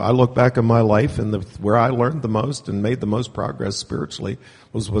up. I look back at my life and where I learned the most and made the most progress spiritually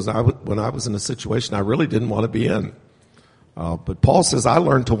was when I was in a situation I really didn't want to be in. But Paul says I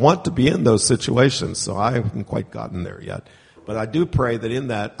learned to want to be in those situations, so I haven't quite gotten there yet. But I do pray that in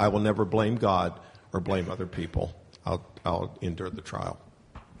that I will never blame God or blame other people. I'll endure the trial.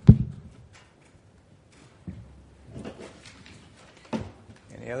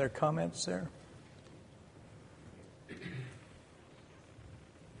 Any other comments there?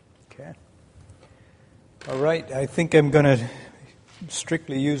 All right, I think I'm going to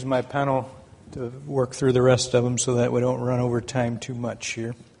strictly use my panel to work through the rest of them so that we don't run over time too much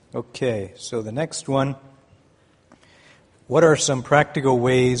here. Okay, so the next one. What are some practical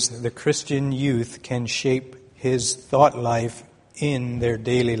ways the Christian youth can shape his thought life in their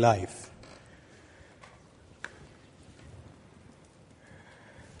daily life?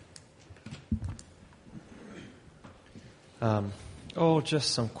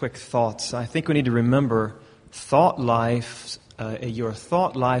 Just some quick thoughts. I think we need to remember your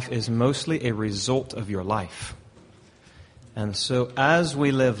thought life is mostly a result of your life. And so as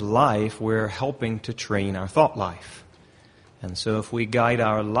we live life, we're helping to train our thought life. And so if we guide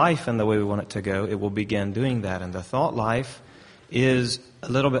our life in the way we want it to go, it will begin doing that. And the thought life is a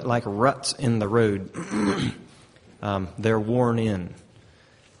little bit like ruts in the road. They're worn in.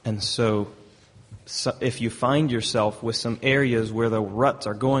 And so if you find yourself with some areas where the ruts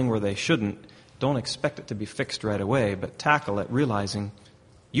are going where they shouldn't, don't expect it to be fixed right away, but tackle it realizing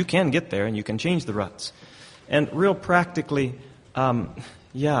you can get there and you can change the ruts. And real practically,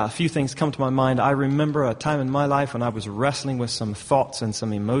 a few things come to my mind. I remember a time in my life when I was wrestling with some thoughts and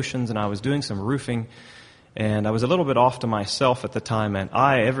some emotions, and I was doing some roofing, and I was a little bit off to myself at the time, and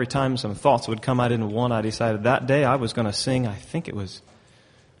every time some thoughts would come out into one, I decided that day I was going to sing, I think it was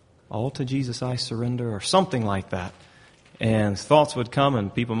All to Jesus I Surrender, or something like that. And thoughts would come,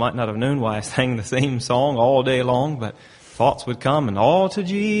 and people might not have known why I sang the same song all day long, but thoughts would come, and all to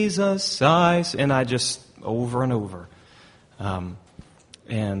Jesus and I just, over and over.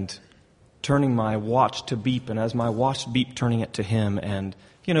 And turning my watch to beep, and as my watch beep, turning it to Him. And,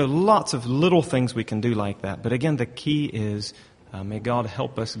 lots of little things we can do like that. But again, the key is, may God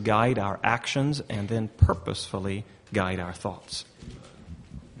help us guide our actions and then purposefully guide our thoughts.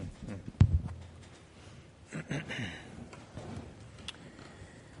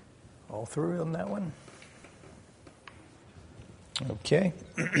 All through on that one? Okay.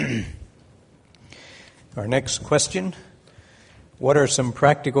 Our next question. What are some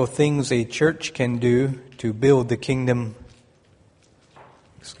practical things a church can do to build the kingdom?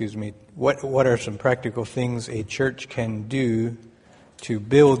 What are some practical things a church can do to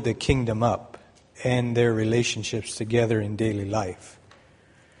build the kingdom up and their relationships together in daily life?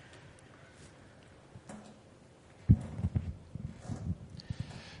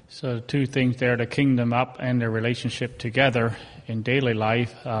 So two things there, the kingdom up and their relationship together in daily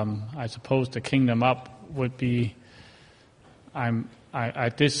life. I suppose the kingdom up would be, I'm going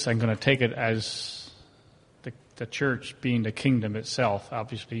to take it as the church being the kingdom itself.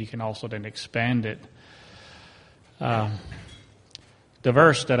 Obviously, you can also then expand it. The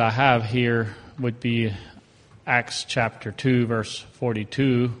verse that I have here would be Acts chapter 2, verse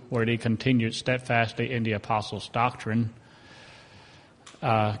 42, where they continued steadfastly in the apostles' doctrine.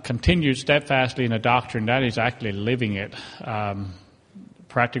 Continued steadfastly in the doctrine, that is actually living it.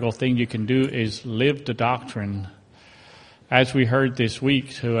 Practical thing you can do is live the doctrine. As we heard this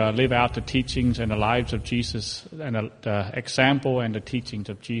week, to live out the teachings and the lives of Jesus and the example and the teachings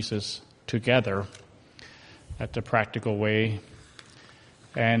of Jesus together. That's a practical way.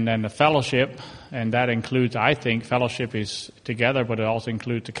 And then the fellowship, and that includes, I think, fellowship is together, but it also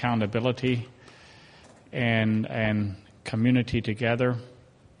includes accountability and community together.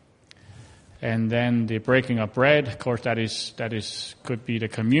 And then the breaking of bread, of course, that could be the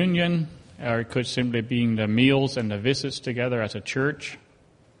communion, or it could simply be the meals and the visits together as a church.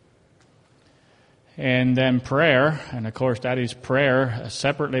 And then prayer, and of course that is prayer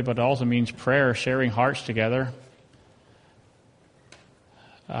separately, but it also means prayer, sharing hearts together.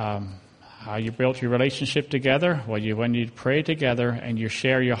 How you built your relationship together? Well, when you pray together and you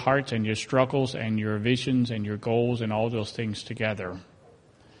share your hearts and your struggles and your visions and your goals and all those things together.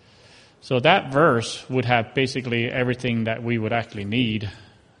 So that verse would have basically everything that we would actually need,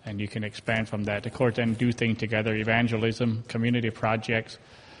 and you can expand from that. Of course, then do things together, evangelism, community projects,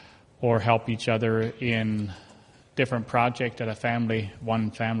 or help each other in different projects that one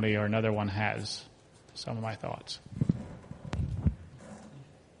family or another one has. Some of my thoughts.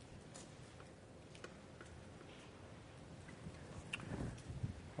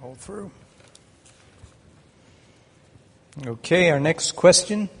 All through. Okay, our next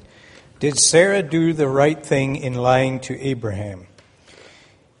question. Did Sarah do the right thing in lying to Abraham?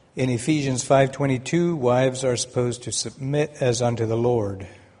 In Ephesians 5:22, wives are supposed to submit as unto the Lord.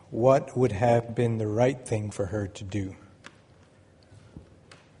 What would have been the right thing for her to do?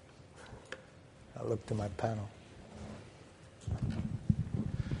 I'll look to my panel.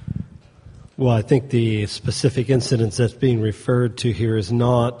 Well, I think the specific incident that's being referred to here is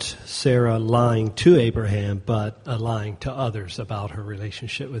not Sarah lying to Abraham, but lying to others about her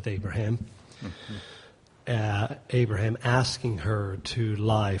relationship with Abraham. Mm-hmm. Abraham, asking her to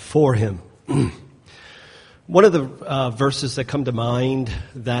lie for him. One of the verses that come to mind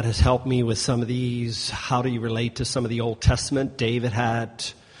that has helped me with some of these, how do you relate to some of the Old Testament? David had,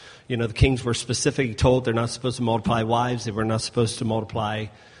 the kings were specifically told they're not supposed to multiply wives. They were not supposed to multiply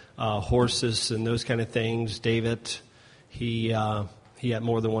horses and those kind of things. David, he had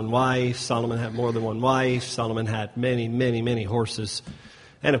more than one wife. Solomon had more than one wife. Solomon had many, many, many horses.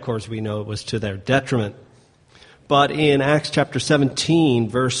 And, of course, we know it was to their detriment. But in Acts chapter 17,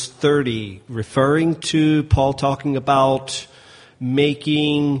 verse 30, referring to Paul talking about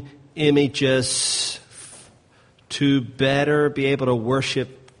making images to better be able to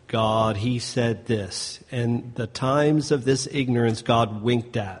worship God, he said this, "And the times of this ignorance God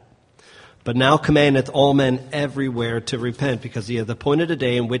winked at. But now commandeth all men everywhere to repent, because he hath appointed a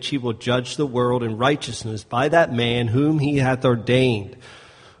day in which he will judge the world in righteousness by that man whom he hath ordained,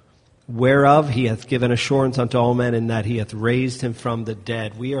 whereof he hath given assurance unto all men, in that he hath raised him from the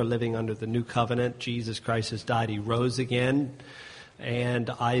dead." We are living under the new covenant. Jesus Christ has died. He rose again. And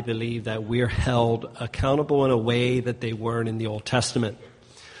I believe that we're held accountable in a way that they weren't in the Old Testament.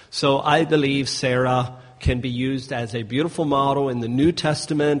 So I believe Sarah can be used as a beautiful model in the New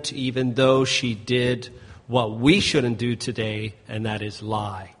Testament, even though she did what we shouldn't do today, and that is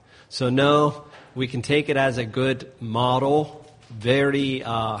lie. So no, we can take it as a good model,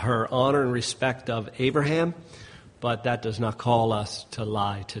 her honor and respect of Abraham, but that does not call us to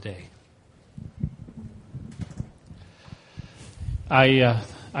lie today. I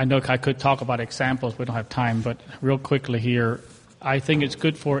know I could talk about examples. We don't have time, but real quickly here, I think it's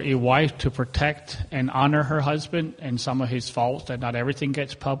good for a wife to protect and honor her husband and some of his faults, that not everything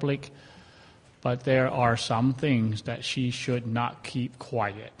gets public, but there are some things that she should not keep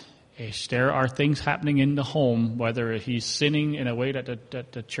quiet. If there are things happening in the home, whether he's sinning in a way that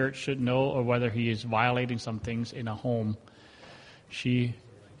the church should know, or whether he is violating some things in a home, she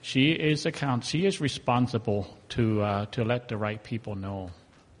is responsible to let the right people know.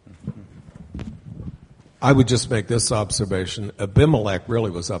 I would just make this observation. Abimelech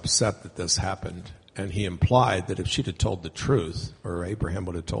really was upset that this happened, and he implied that if she'd have told the truth, or Abraham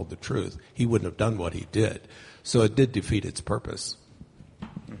would have told the truth, he wouldn't have done what he did. So it did defeat its purpose.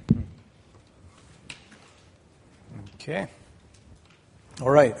 Okay. All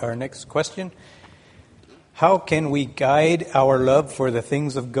right, our next question. How can we guide our love for the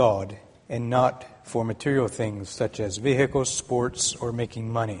things of God and not for material things such as vehicles, sports, or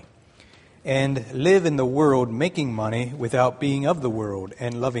making money, and live in the world making money without being of the world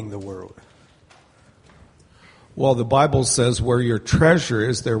and loving the world? Well, the Bible says where your treasure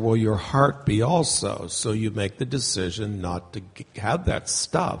is, there will your heart be also. So you make the decision not to have that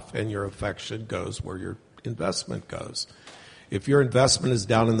stuff, and your affection goes where your investment goes. If your investment is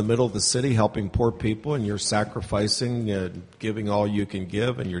down in the middle of the city helping poor people, and you're sacrificing and giving all you can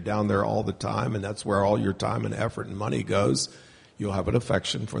give, and you're down there all the time, and that's where all your time and effort and money goes, you'll have an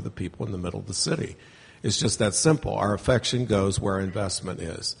affection for the people in the middle of the city. It's just that simple. Our affection goes where our investment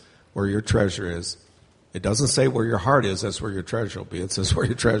is, where your treasure is. It doesn't say where your heart is, that's where your treasure will be. It says where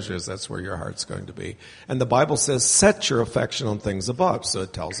your treasure is, that's where your heart's going to be. And the Bible says set your affection on things above. So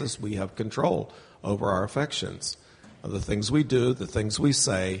it tells us we have control over our affections. The things we do, the things we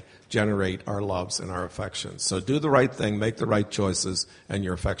say, generate our loves and our affections. So do the right thing, make the right choices, and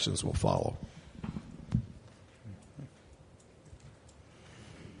your affections will follow.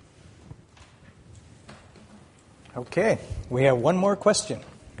 Okay, we have one more question.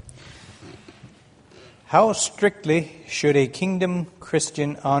 How strictly should a kingdom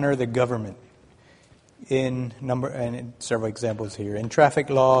Christian honor the government? In several examples here, in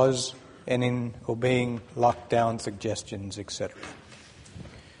traffic laws and in obeying lockdown suggestions, etc.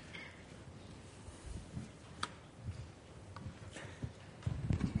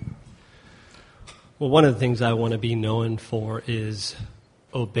 Well, one of the things I want to be known for is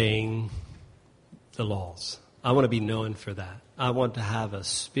obeying the laws. I want to be known for that. I want to have a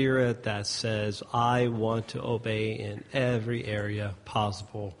spirit that says I want to obey in every area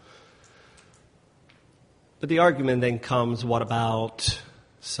possible. But the argument then comes, what about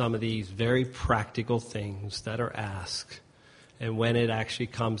some of these very practical things that are asked? And when it actually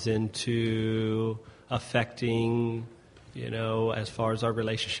comes into affecting, as far as our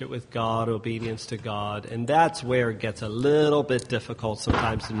relationship with God, obedience to God. And that's where it gets a little bit difficult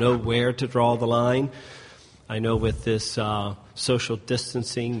sometimes to know where to draw the line. I know with this social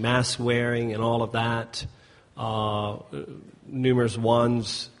distancing, mask wearing, and all of that, numerous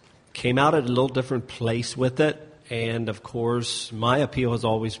ones came out at a little different place with it. And, of course, my appeal has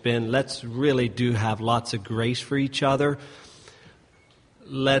always been, let's really do have lots of grace for each other.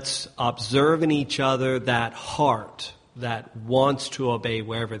 let's observe in each other that heart that wants to obey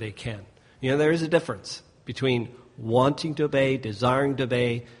wherever they can. There is a difference between wanting to obey, desiring to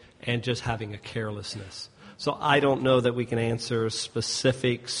obey, and just having a carelessness. So I don't know that we can answer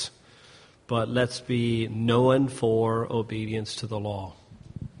specifics, but let's be known for obedience to the law.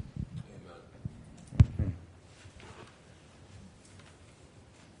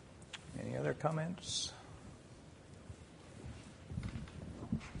 Any other comments?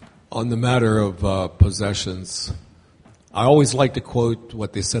 On the matter of possessions, I always like to quote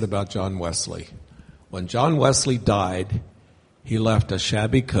what they said about John Wesley. When John Wesley died, he left a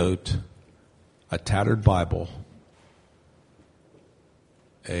shabby coat, a tattered Bible,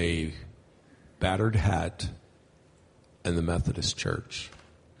 a battered hat, and the Methodist Church.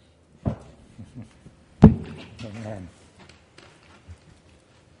 Amen.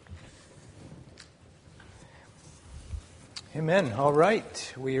 Amen. All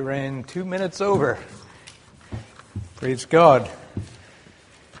right. We ran 2 minutes over. Praise God.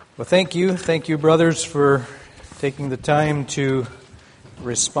 Well, thank you. Thank you, brothers, for taking the time to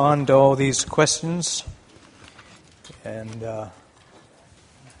respond to all these questions. And I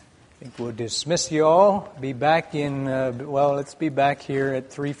think we'll dismiss you all. Be back in, let's be back here at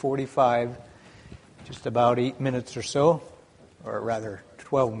 3:45, just about 8 minutes or so, or rather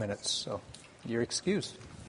 12 minutes. So you're excused.